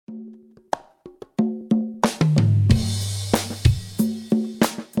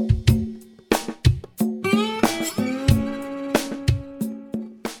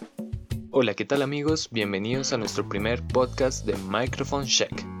Hola, ¿qué tal amigos? Bienvenidos a nuestro primer podcast de Microphone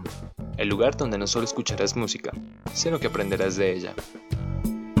Check, el lugar donde no solo escucharás música, sino que aprenderás de ella.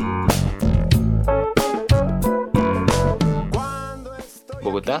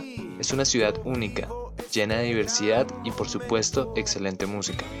 Bogotá es una ciudad única, llena de diversidad y por supuesto excelente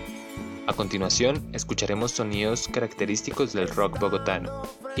música. A continuación, escucharemos sonidos característicos del rock bogotano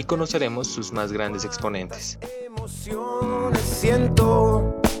y conoceremos sus más grandes exponentes.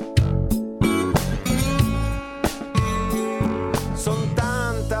 Son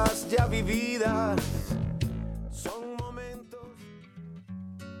tantas ya vividas, son momentos.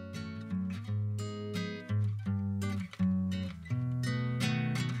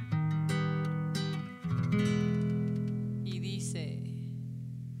 Y dice: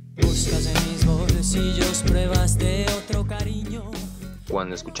 buscas en mis bolsillos pruebas de otro cariño.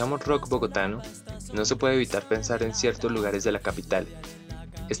 Cuando escuchamos rock bogotano, no se puede evitar pensar en ciertos lugares de la capital.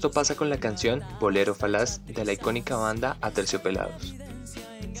 Esto pasa con la canción Bolero Falaz de la icónica banda Aterciopelados.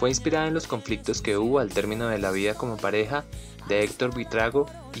 Fue inspirada en los conflictos que hubo al término de la vida como pareja de Héctor Buitrago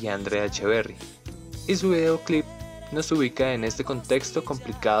y Andrea Echeverry, y su videoclip nos ubica en este contexto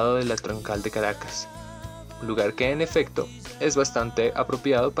complicado de la Troncal de Caracas, lugar que en efecto es bastante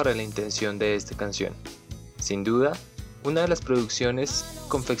apropiado para la intención de esta canción. Sin duda, una de las producciones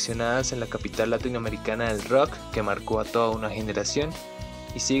confeccionadas en la capital latinoamericana del rock que marcó a toda una generación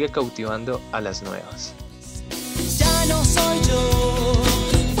y sigue cautivando a las nuevas. Ya no soy yo,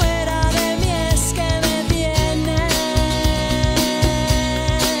 fuera de mí es que me tienes.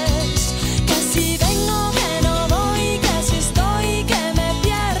 Que si vengo, que no voy, que si estoy, que me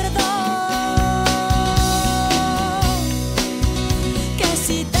pierdo. Que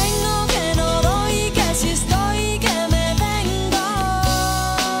si tengo, que no doy, que si estoy, que me vengo.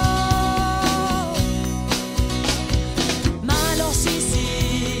 Malo sí,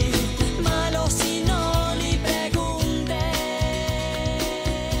 sí, malo si no, ni preguntes.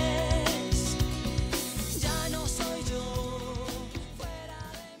 Ya no soy yo,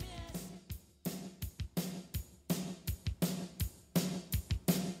 fuera de mí.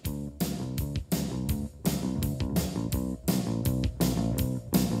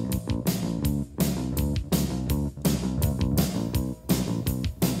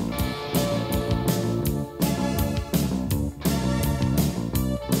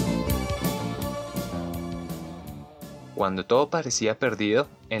 Cuando todo parecía perdido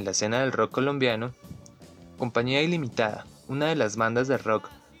en la escena del rock colombiano, Compañía Ilimitada, una de las bandas de rock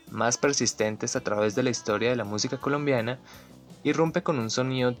más persistentes a través de la historia de la música colombiana, irrumpe con un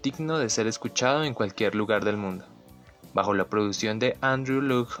sonido digno de ser escuchado en cualquier lugar del mundo. Bajo la producción de Andrew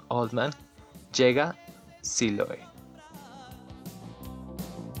Luke Oldham, llega Siloe.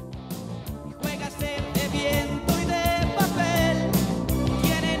 Juega a ser de viento y de papel,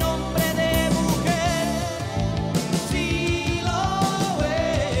 tiene nombre de mujer. Sí lo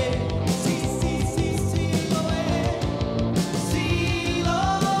es, sí, sí, sí, sí lo es. Sí lo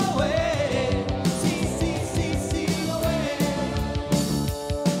es, sí, sí, sí, sí lo es.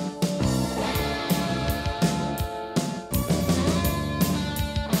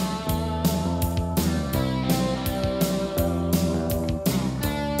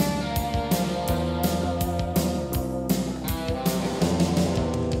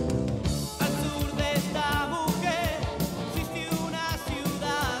 Al sur de esta mujer existe una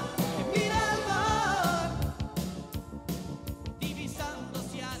ciudad que mira al mar,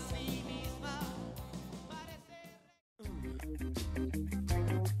 divisándose a sí misma,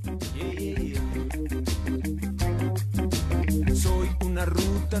 Soy una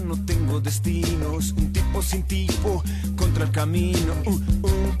ruta, no tengo destinos, un tipo sin tipo, contra el camino,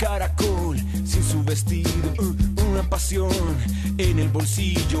 un caracol sin su vestido, una pasión en el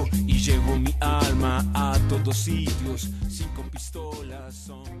bolsillo y llevo mi alma a todos sitios. 5 pistolas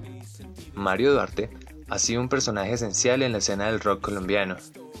son mis sentidos. Mario Duarte ha sido un personaje esencial en la escena del rock colombiano,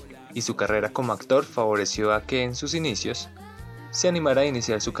 y su carrera como actor favoreció a que en sus inicios se animara a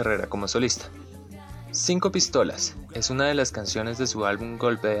iniciar su carrera como solista. 5 Pistolas es una de las canciones de su álbum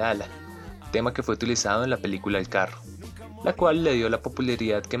Golpe de Ala, tema que fue utilizado en la película El Carro, la cual le dio la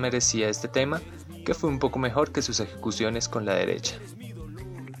popularidad que merecía este tema, que fue un poco mejor que sus ejecuciones con la derecha.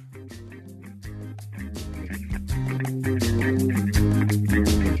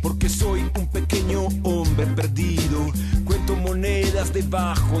 Porque soy un pequeño hombre perdido, cuento monedas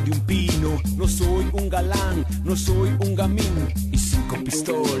debajo de un pino. No soy un galán, no soy un gamín, y 5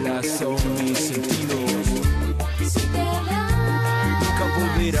 pistolas son mis sentidos. Si te das Nunca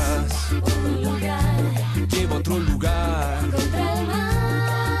volverás, un lugar lleva a otro lugar. contra el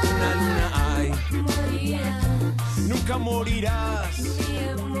mar, Una luna hay, morirás nunca morirás. mi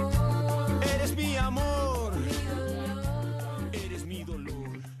amor.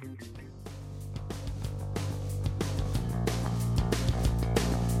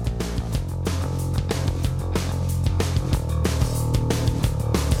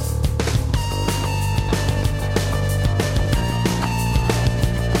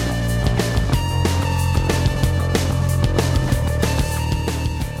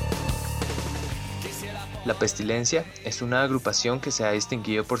 Pestilencia es una agrupación que se ha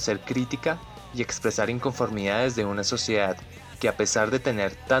distinguido por ser crítica y expresar inconformidades de una sociedad que, a pesar de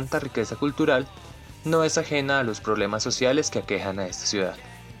tener tanta riqueza cultural, no es ajena a los problemas sociales que aquejan a esta ciudad.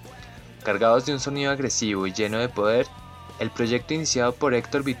 Cargados de un sonido agresivo y lleno de poder, el proyecto iniciado por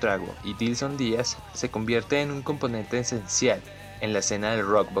Héctor Buitrago y Dilson Díaz se convierte en un componente esencial en la escena del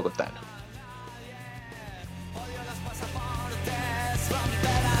rock bogotano.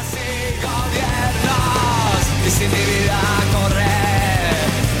 Y si mi vida corre,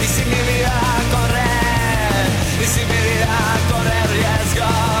 y si mi vida corre, y si mi vida corre riesgo,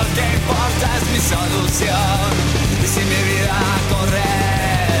 ¿qué importa? Es mi solución. Y si mi vida corre,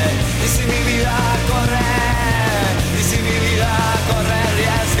 y si mi vida corre, y si mi vida corre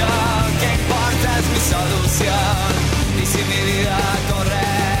riesgo, ¿qué importa? Es mi solución. Y si mi vida corre,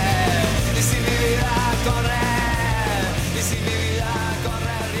 y si mi vida corre, y si mi vida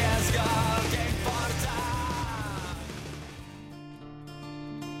corre riesgo, ¿qué importa?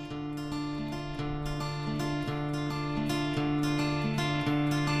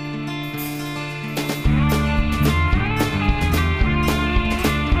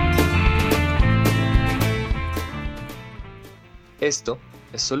 Esto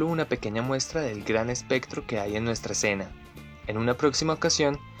es solo una pequeña muestra del gran espectro que hay en nuestra escena. En una próxima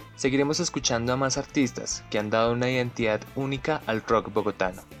ocasión, seguiremos escuchando a más artistas que han dado una identidad única al rock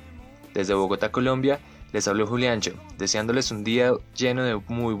bogotano. Desde Bogotá, Colombia, les habló Juliancho, deseándoles un día lleno de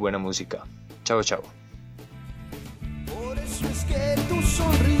muy buena música. Chao, chao. Por eso es que tu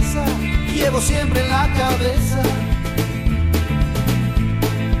sonrisa llevo siempre en la cabeza.